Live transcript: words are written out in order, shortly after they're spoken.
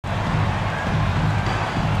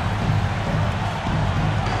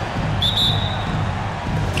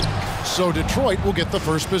So Detroit will get the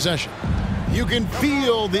first possession. You can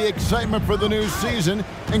feel the excitement for the new season.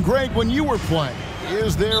 And Greg, when you were playing,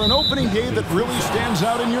 is there an opening day that really stands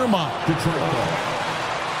out in your mind? Detroit.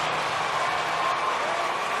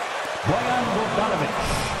 Boyan Bogdanovic.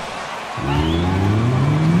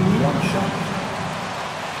 One shot.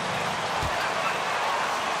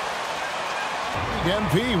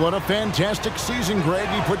 MP, what a fantastic season, Greg,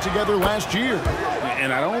 he put together last year.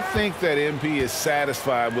 And I don't think that MP is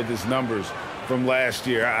satisfied with his numbers from last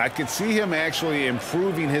year. I could see him actually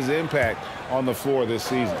improving his impact on the floor this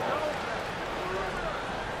season.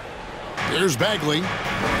 Here's Bagley.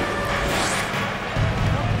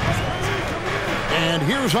 And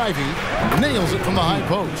here's Ivey. Nails it from the high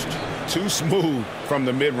post. Too smooth from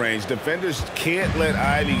the mid-range. Defenders can't let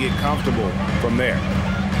Ivey get comfortable from there.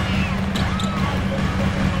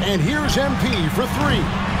 And here's MP for three.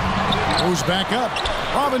 Goes back up.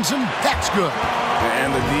 Robinson, that's good.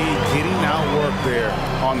 And the D getting outworked there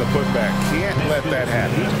on the putback. Can't let that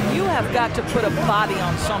happen. You have got to put a body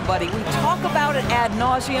on somebody. We talk about it ad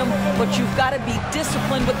nauseum, but you've got to be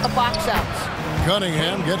disciplined with the box outs.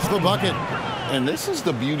 Cunningham gets the bucket. And this is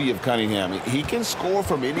the beauty of Cunningham. He can score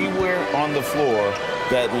from anywhere on the floor.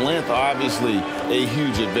 That length, obviously, a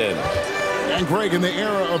huge advantage. And Greg, in the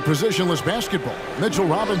era of positionless basketball, Mitchell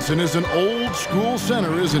Robinson is an old-school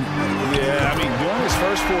center, isn't he? Yeah, I mean, during his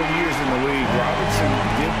first 4 years in the league, Robinson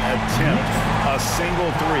didn't attempt a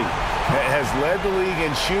single three. Has led the league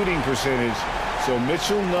in shooting percentage, so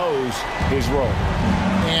Mitchell knows his role.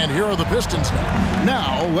 And here are the Pistons now.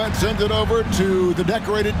 Now, let's send it over to the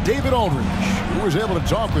decorated David Aldridge, who was able to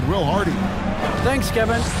talk with Will Hardy. Thanks,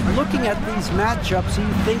 Kevin. Looking at these matchups,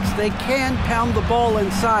 he thinks they can pound the ball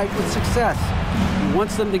inside with success. He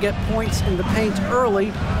wants them to get points in the paint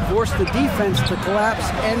early, force the defense to collapse,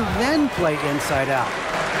 and then play inside out.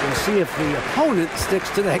 We'll see if the opponent sticks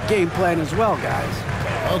to that game plan as well, guys.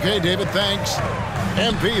 Okay, David, thanks.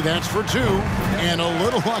 MP, that's for two. And a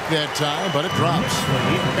little luck that time, but it drops.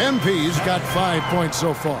 MP's got 5 points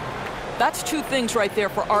so far. That's two things right there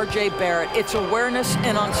for R.J. Barrett. It's awareness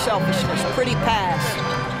and unselfishness. Pretty pass.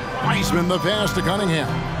 Weissman the pass to Cunningham.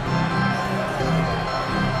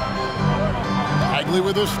 Bagley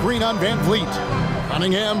with a screen on Van Vliet.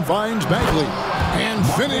 Cunningham finds Bagley. And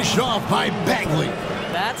finished off by Bagley.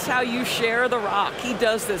 That's how you share the rock. He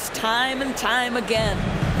does this time and time again.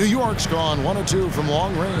 New York's gone 1 of 2 from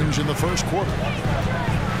long range in the first quarter.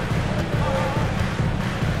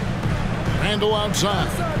 Randall outside.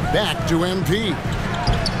 Back to MP.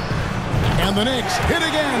 And the Knicks hit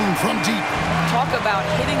again from deep. Talk about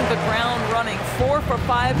hitting the ground running. 4 for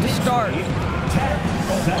 5 to start.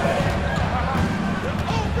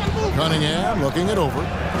 Cunningham looking it over.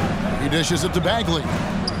 He dishes it to Bagley.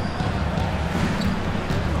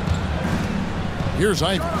 Here's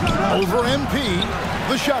Ivey. Over MP.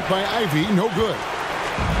 The shot by Ivey, no good.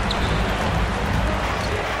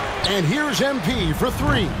 And here's MP for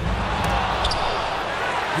three.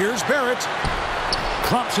 Here's Barrett.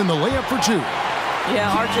 Drops in the layup for two.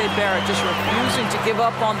 Yeah, R.J. Barrett just refusing to give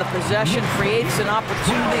up on the possession. Creates an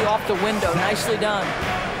opportunity off the window. Nicely done.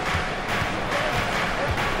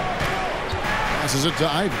 Passes it to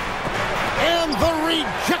Ivey. And the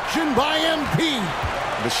rejection by MP.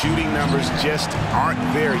 The shooting numbers just aren't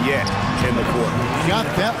there yet in the court. Got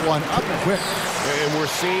that one up quick. And we're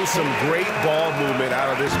seeing some great ball movement out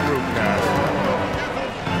of this group, guys.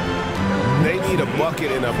 They need a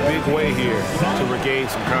bucket in a big way here to regain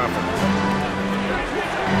some confidence.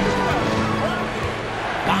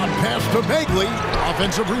 Loud pass to Bagley.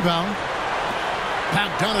 Offensive rebound.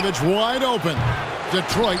 Bogdanovic wide open.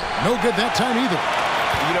 Detroit, no good that time either.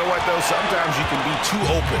 You know what, though? Sometimes you can be too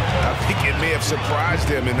open. I think it may have surprised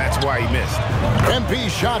him, and that's why he missed.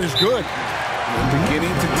 MP's shot is good. Beginning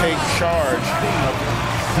to take charge.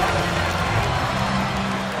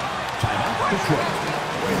 Timeout, Detroit.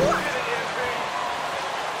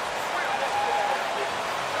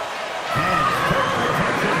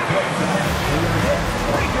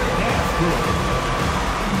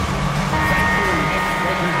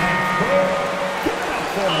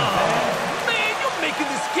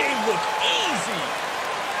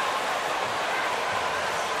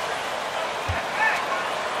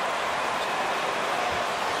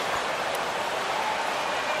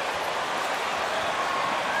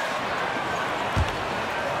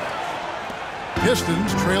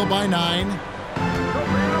 Pistons trail by 9.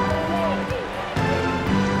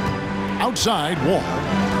 Outside, Wall.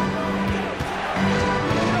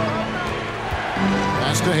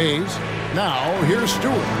 Pass to Hayes. Now, here's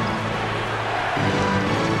Stewart.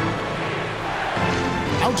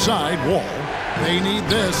 Outside, Wall. They need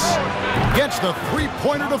this. Gets the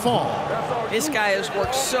three-pointer to fall. This guy has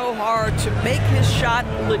worked so hard to make his shot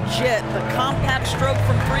legit. The compact stroke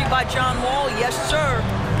from three by John Wall, yes, sir.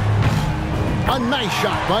 A nice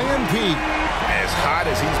shot by MP. As hot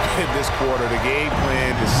as he's been this quarter, the game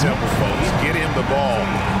plan is simple, folks. Get him the ball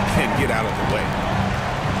and get out of the way.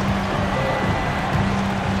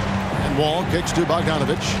 And Wall kicks to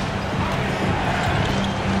Bogdanovich.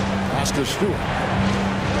 Pass to Stewart.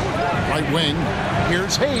 Right wing.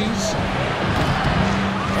 Here's Hayes.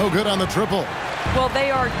 No good on the triple. Well, they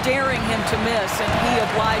are daring him to miss, and he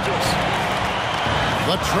obliges.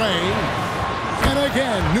 The tray. And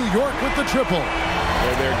again, New York with the triple.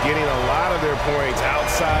 Where they're getting a lot of their points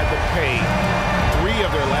outside the paint. 3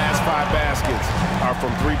 of their last 5 baskets are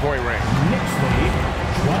from three-point range.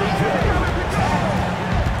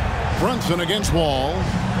 Brunson against Wall.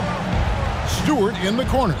 Stewart in the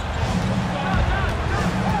corner.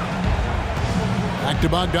 Back to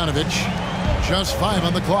Bogdanovich. Just 5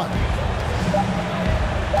 on the clock.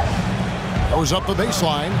 Goes up the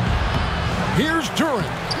baseline. Here's Duren.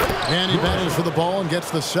 And he battles for the ball and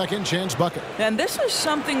gets the second chance bucket. And this is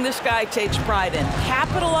something this guy takes pride in,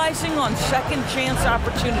 capitalizing on second chance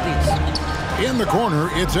opportunities. In the corner,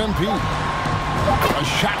 it's MP. A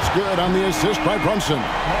shot's good on the assist by Brunson.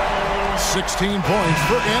 16 points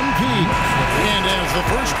for MP. And as the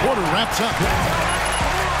first quarter wraps up.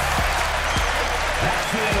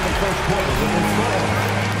 That's the end of the first quarter.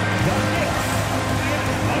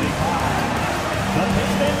 The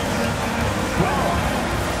Pistons, 12.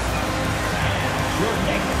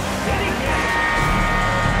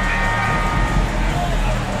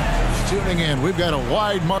 Tuning in, we've got a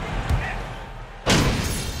wide mark.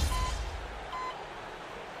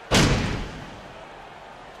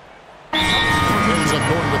 Ends up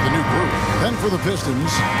going with the new group. Then for the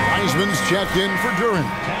Pistons, Wiseman's checked in for Duren.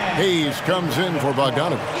 Hayes comes in for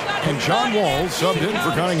Bogdanovich. And John Wall subbed in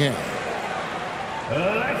for Cunningham.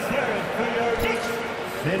 Let's hear it for your Knicks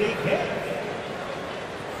City Kings.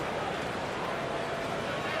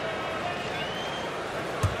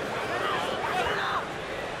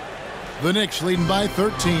 The Knicks leading by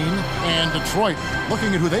 13, and Detroit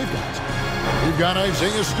looking at who they've got. We've got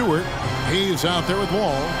Isaiah Stewart. He's out there with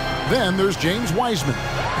Wall. Then there's James Wiseman,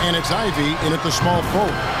 and it's Ivy in at the small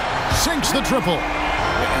forward. Sinks the triple.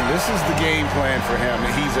 And this is the game plan for him.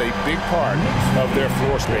 He's a big part of their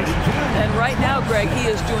floor space. And right now, Greg, he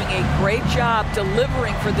is doing a great job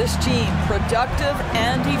delivering for this team, productive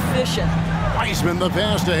and efficient. Wiseman the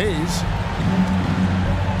pass to Hayes.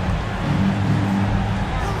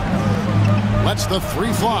 Lets the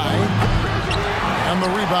three fly. And the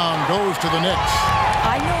rebound goes to the Knicks.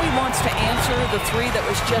 I know he wants to answer the three that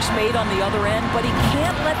was just made on the other end, but he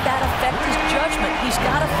can't let that affect his judgment. He's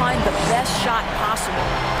got to find the best shot possible.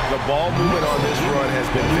 The ball movement on this run has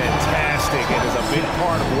been fantastic and is a big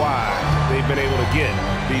part of why they've been able to get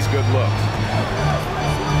these good looks.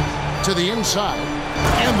 To the inside.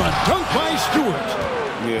 And the dunk by Stewart.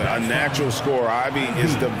 Yeah, a natural scorer. Ivy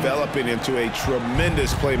is developing into a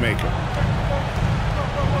tremendous playmaker.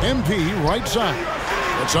 MP right side.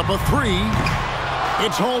 It's up a three.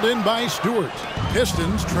 It's hauled in by Stewart.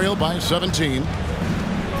 Pistons trail by 17.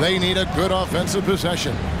 They need a good offensive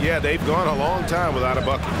possession. Yeah, they've gone a long time without a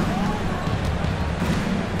bucket.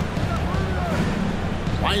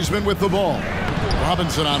 Wiseman with the ball.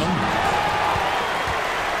 Robinson on him.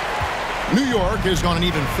 New York has gone an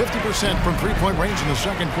even 50% from three-point range in the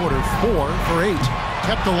second quarter. 4 for 8.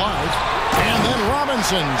 Kept alive. And then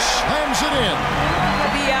Robinson slams it in.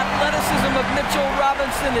 The athleticism of Mitchell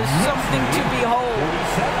Robinson is something to behold.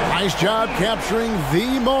 Nice job capturing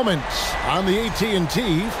the moments on the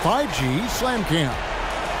AT&T 5G Slam Cam.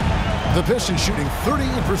 The Pistons shooting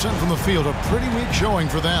 38% from the field, a pretty weak showing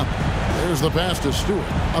for them. There's the pass to Stewart.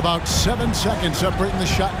 About 7 seconds separating the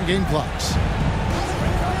shot and game clocks.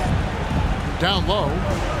 Down low.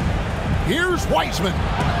 Here's Wiseman.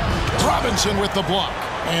 Robinson with the block.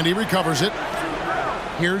 And he recovers it.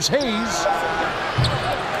 Here's Hayes.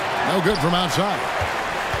 No good from outside.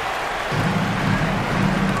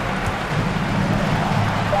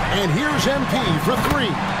 And here's MP for 3.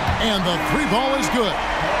 And the 3 ball is good.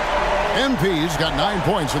 MP's got 9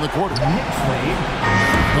 points in the quarter.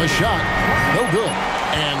 The shot, no good.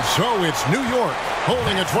 And so it's New York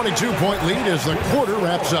holding a 22-point lead as the quarter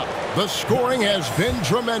wraps up. The scoring has been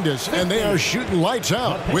tremendous, and they are shooting lights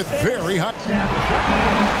out with very high.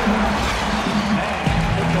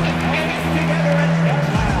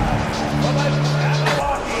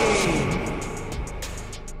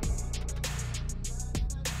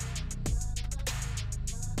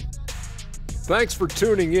 Thanks for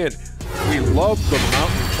tuning in. We love the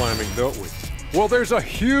mountain climbing, don't we? Well, there's a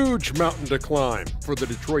huge mountain to climb for the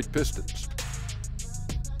Detroit Pistons.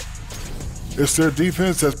 It's their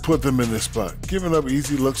defense that's put them in this spot, giving up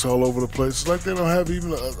easy looks all over the place. It's like they don't have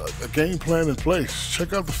even a game plan in place.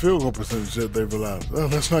 Check out the field goal percentage that they've allowed. Oh,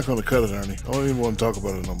 that's not going to cut it, Ernie. I don't even want to talk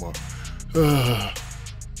about it no more.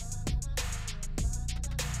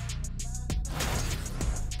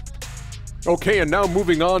 Okay, and now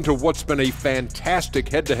moving on to what's been a fantastic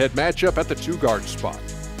head-to-head matchup at the two-guard spot.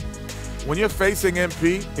 When you're facing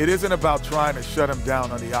MP, it isn't about trying to shut him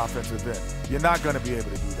down on the offensive end. You're not going to be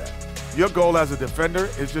able to do that. Your goal as a defender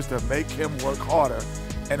is just to make him work harder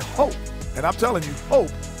and hope, and I'm telling you,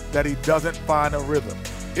 hope that he doesn't find a rhythm.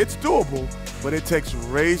 It's doable, but it takes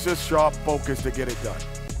razor-sharp focus to get it done.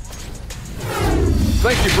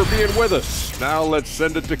 Thank you for being with us. Now let's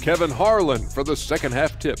send it to Kevin Harlan for the second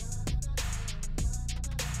half tip.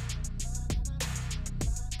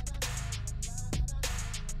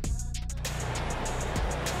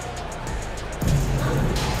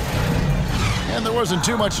 And there wasn't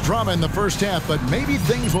too much drama in the first half, but maybe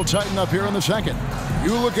things will tighten up here in the second.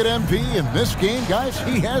 You look at MP in this game, guys,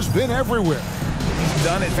 he has been everywhere. He's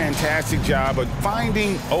done a fantastic job of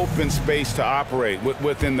finding open space to operate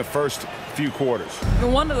within the first few quarters.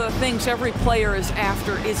 One of the things every player is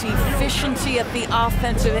after is efficiency at the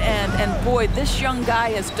offensive end, and boy, this young guy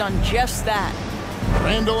has done just that.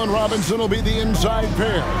 Randall and Robinson will be the inside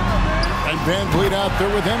pair. And VanVleet out there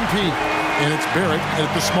with MP. And it's Barrett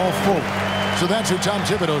at the small forward. So that's who Tom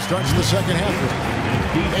Thibodeau starts the second half with.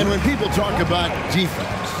 And when people talk about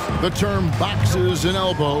defense, the term boxes and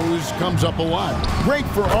elbows comes up a lot. Great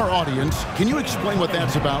for our audience. Can you explain what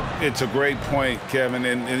that's about? It's a great point, Kevin.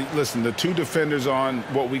 And listen, the two defenders on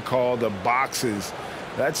what we call the boxes,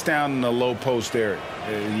 that's down in the low post area.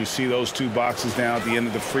 You see those two boxes down at the end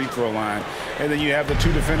of the free throw line. And then you have the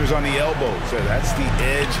two defenders on the elbows. That's the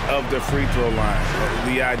edge of the free throw line.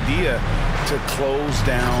 The idea to close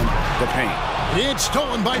down the paint. It's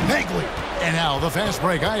stolen by Bagley. And now the fast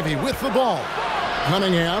break. Ivy with the ball.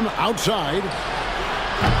 Cunningham outside.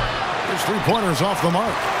 There's three-pointers off the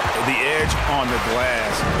mark. The edge on the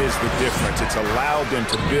glass is the difference. It's allowed them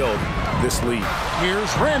to build this lead.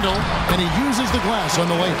 Here's Randall, and he uses the glass on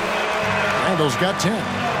the layup. Randall's got 10.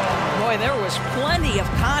 Boy, there was plenty of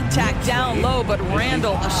contact down low, but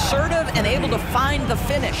Randall assertive and able to find the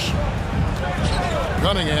finish.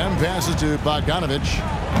 Cunningham passes to Bogdanovich.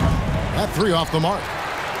 That three off the mark.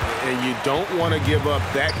 And you don't want to give up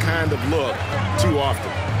that kind of look too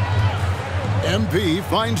often. MP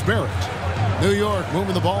finds Barrett. New York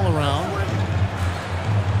moving the ball around.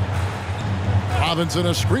 Robinson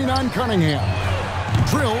a screen on Cunningham.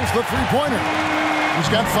 Drills the three-pointer. He's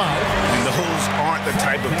got 5. And those aren't the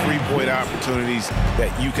type of three-point opportunities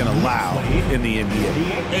that you can allow in the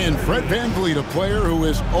NBA. And Fred VanVleet, a player who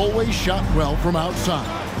has always shot well from outside.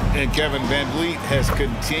 And Kevin VanVleet has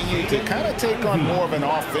continued to kind of take on more of an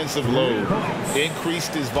offensive load,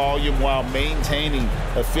 increased his volume while maintaining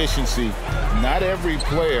efficiency. Not every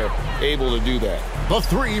player able to do that. The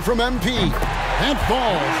three from MP. That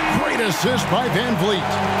falls. Great assist by VanVleet.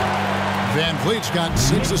 VanVleet's got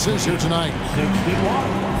 6 assists here tonight.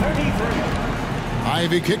 61-33.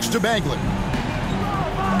 Ivy kicks to Bagley.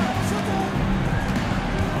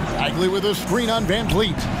 Bagley with a screen on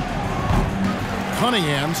VanVleet.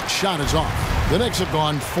 Cunningham's shot is off. The Knicks have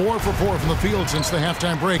gone 4 for 4 from the field since the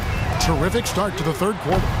halftime break. Terrific start to the third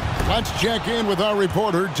quarter. Let's check in with our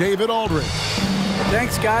reporter, David Aldridge.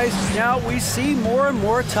 Thanks, guys. Now we see more and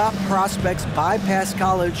more top prospects bypass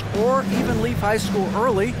college or even leave high school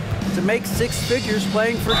early to make 6 figures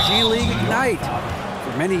playing for G League Ignite.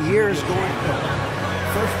 For many years going...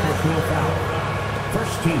 First personal foul.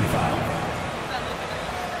 First team foul.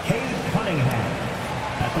 Cade Cunningham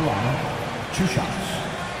at the line. 2 shots.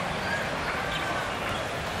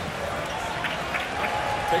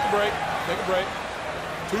 Take a break. Take a break.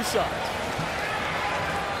 2 shots.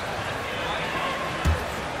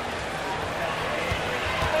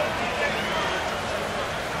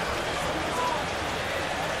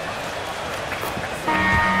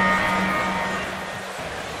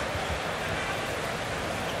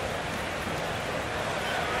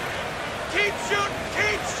 Keep shooting!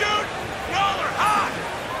 Keep shooting! Y'all are hot!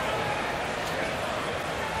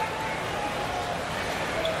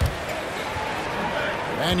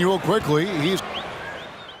 Manuel quickly. He's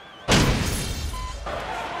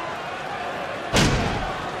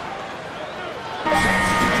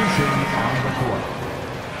On the court.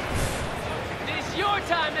 It's your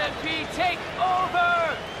time, MP. Take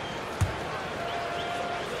over!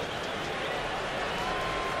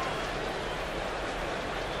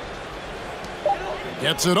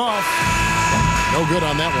 gets it off. No good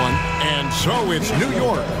on that one. And so it's New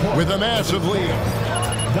York with a massive lead.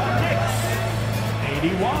 The Knicks,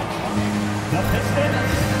 81. The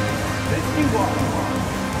Pistons, 51.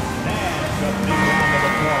 That's a big round of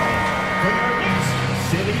applause for your Knicks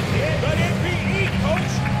City Kid. Good MPE,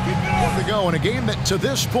 coach. Keep it up. To go in a game that to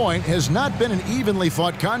this point has not been an evenly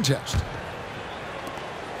fought contest.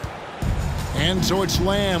 And so it's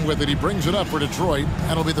Lamb with it. He brings it up for Detroit.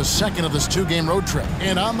 That'll be the second of this two-game road trip.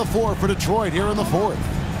 And on the floor for Detroit here in the fourth.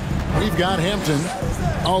 We've got Hampton,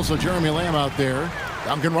 also Jeremy Lamb out there.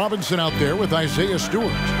 Duncan Robinson out there with Isaiah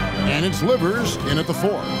Stewart. And it's Livers in at the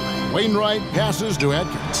 4. Wainwright passes to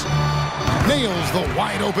Atkins. Nails the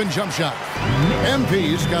wide-open jump shot.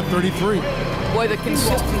 MP's got 33. Boy, the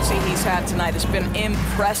consistency he's had tonight has been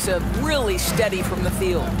impressive. Really steady from the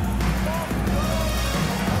field.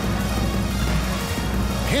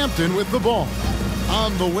 Hampton with the ball.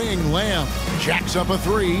 On the wing, Lamb jacks up a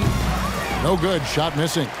 3. No good. Shot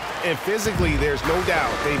missing. And physically, there's no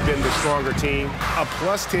doubt they've been the stronger team. A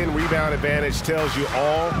 +10 rebound advantage tells you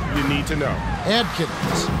all you need to know.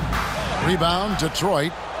 Adkins. Rebound,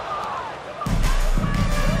 Detroit.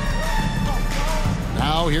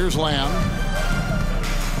 Now here's Lamb.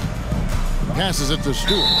 Passes it to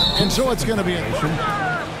Stewart. And so it's going to be a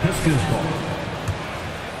Pistons ball.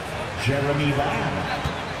 Jeremy Lamb.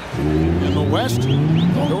 In the West,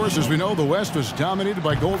 of course, as we know, the West was dominated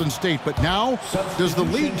by Golden State. But now, does the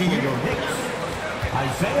league to you?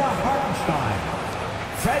 Isaiah Hartenstein.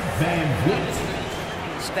 Fred VanVleet.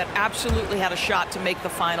 That absolutely had a shot to make the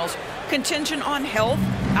finals. Contingent on health.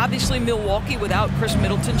 Obviously, Milwaukee, without Chris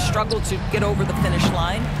Middleton, struggled to get over the finish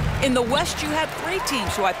line. In the West, you had 3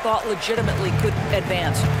 teams who I thought legitimately could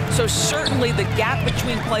advance. So certainly the gap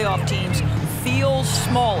between playoff teams feels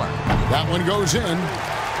smaller. That one goes in.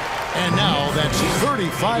 And now that's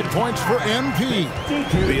 35 points for MP.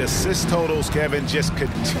 The assist totals, Kevin, just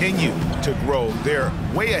continue to grow. They're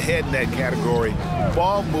way ahead in that category.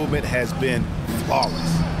 Ball movement has been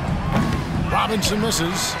flawless. Robinson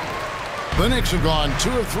misses. The Knicks have gone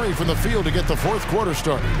 2 of 3 from the field to get the fourth quarter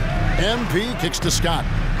started. MP kicks to Scott.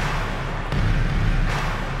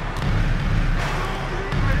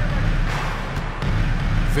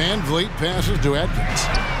 VanVleet passes to Atkins.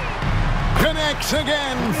 Connects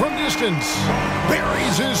again from distance.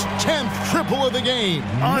 Buries his 10th triple of the game.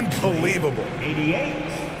 Unbelievable.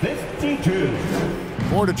 88-52.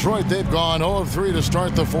 For Detroit, they've gone 0 of 3 to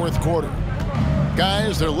start the fourth quarter.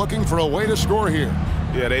 Guys, they're looking for a way to score here.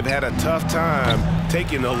 Yeah, they've had a tough time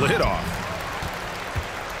taking the lid off.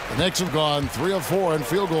 The Knicks have gone 3 of 4 in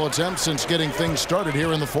field goal attempts since getting things started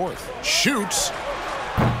here in the fourth. Shoots.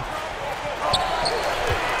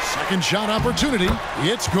 Second shot opportunity.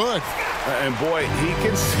 It's good. And boy, he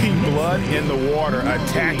can see blood in the water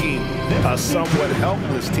attacking a somewhat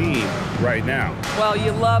helpless team right now. Well,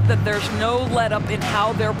 you love that there's no let-up in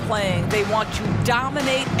how they're playing. They want to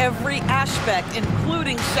dominate every aspect,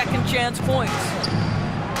 including second chance points.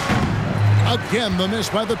 Again, the miss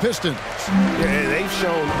by the Pistons. Yeah, they've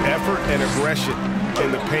shown effort and aggression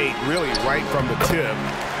in the paint, really right from the tip.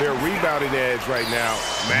 Their rebounding edge right now,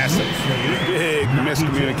 massive. Big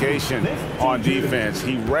miscommunication on defense.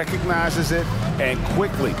 He recognizes it and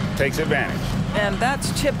quickly takes advantage. And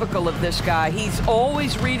that's typical of this guy. He's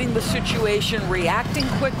always reading the situation, reacting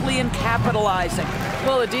quickly and capitalizing.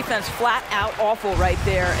 Well, the defense flat out awful right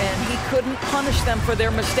there, and he couldn't punish them for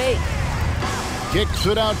their mistake. Kicks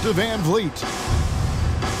it out to VanVleet.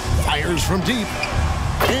 Fires from deep.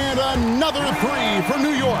 And another 3 for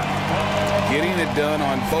New York. Getting it done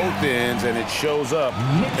on both ends, and it shows up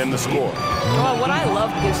in the score. Well, what I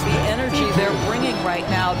love is the energy they're bringing right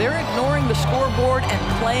now. They're ignoring the scoreboard and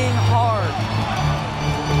playing hard.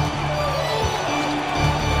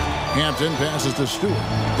 Hampton passes to Stewart.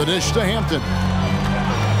 The dish to Hampton.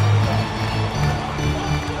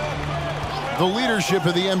 The leadership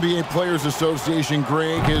of the NBA Players Association,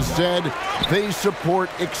 Greg, has said they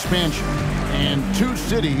support expansion. And 2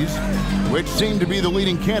 cities, which seem to be the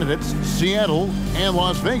leading candidates, Seattle and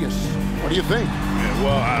Las Vegas. What do you think? Yeah,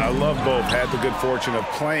 well, I love both. Had the good fortune of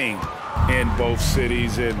playing in both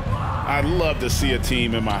cities, and I'd love to see a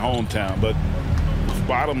team in my hometown. But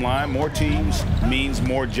bottom line, more teams means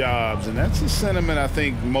more jobs, and that's a sentiment I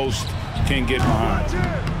think most can get behind.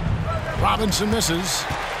 Robinson misses.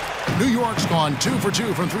 New York's gone 2 for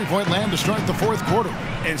 2 from three-point land to start the fourth quarter.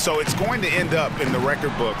 And so it's going to end up in the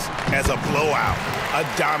record books as a blowout, a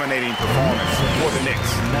dominating performance for the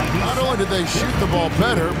Knicks. Not only did they shoot the ball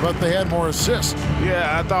better, but they had more assists.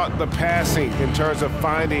 Yeah, I thought the passing in terms of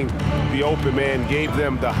finding the open man gave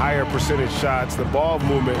them the higher percentage shots. The ball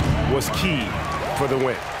movement was key for the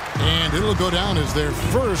win. And it'll go down as their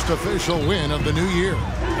first official win of the new year.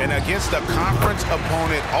 And against a conference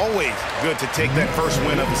opponent, always good to take that first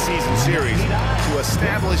win of the season series to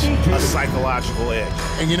establish a psychological edge.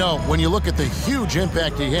 And you know, when you look at the huge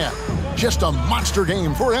impact he had, just a monster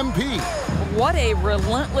game for MP. What a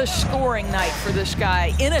relentless scoring night for this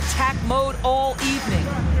guy, in attack mode all evening.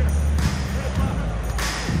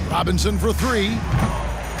 Robinson for three.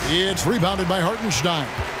 It's rebounded by Hartenstein.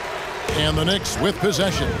 And the Knicks with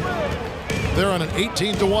possession. They're on an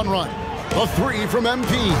 18-1 run. A three from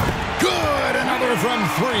MP. Good! Another from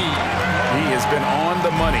three. He has been on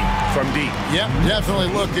the money from deep. Yep, definitely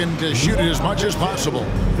looking to shoot it as much as possible.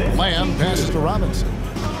 Lamb passes to Robinson.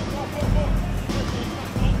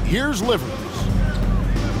 Here's Livers.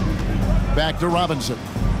 Back to Robinson.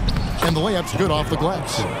 And the layup's good off the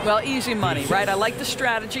glass. Well, easy money, right? I like the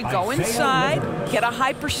strategy. Go inside, get a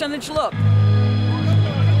high percentage look.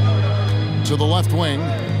 To the left wing.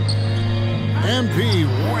 MP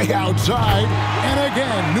way outside. And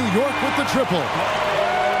again, New York with the triple.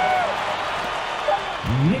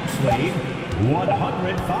 Knicks lead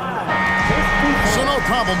 105. So no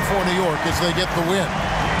problem for New York as they get the win.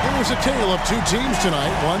 It was a tale of two teams tonight,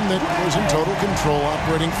 one that was in total control,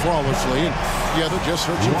 operating flawlessly, and the other just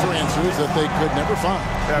searching for answers that they could never find.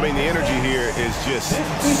 I mean, the energy here is just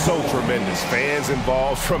so tremendous. Fans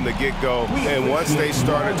involved from the get-go, and once they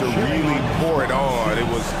started to really pour it on, it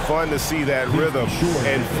was fun to see that rhythm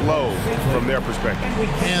and flow from their perspective.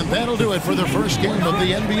 And that'll do it for the first game of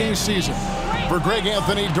the NBA season. For Greg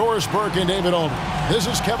Anthony, Doris Burke, and David Aldridge, this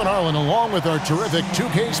is Kevin Harlan along with our terrific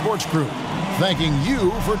 2K Sports crew, thanking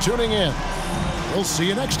you for tuning in. We'll see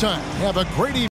you next time. Have a great evening.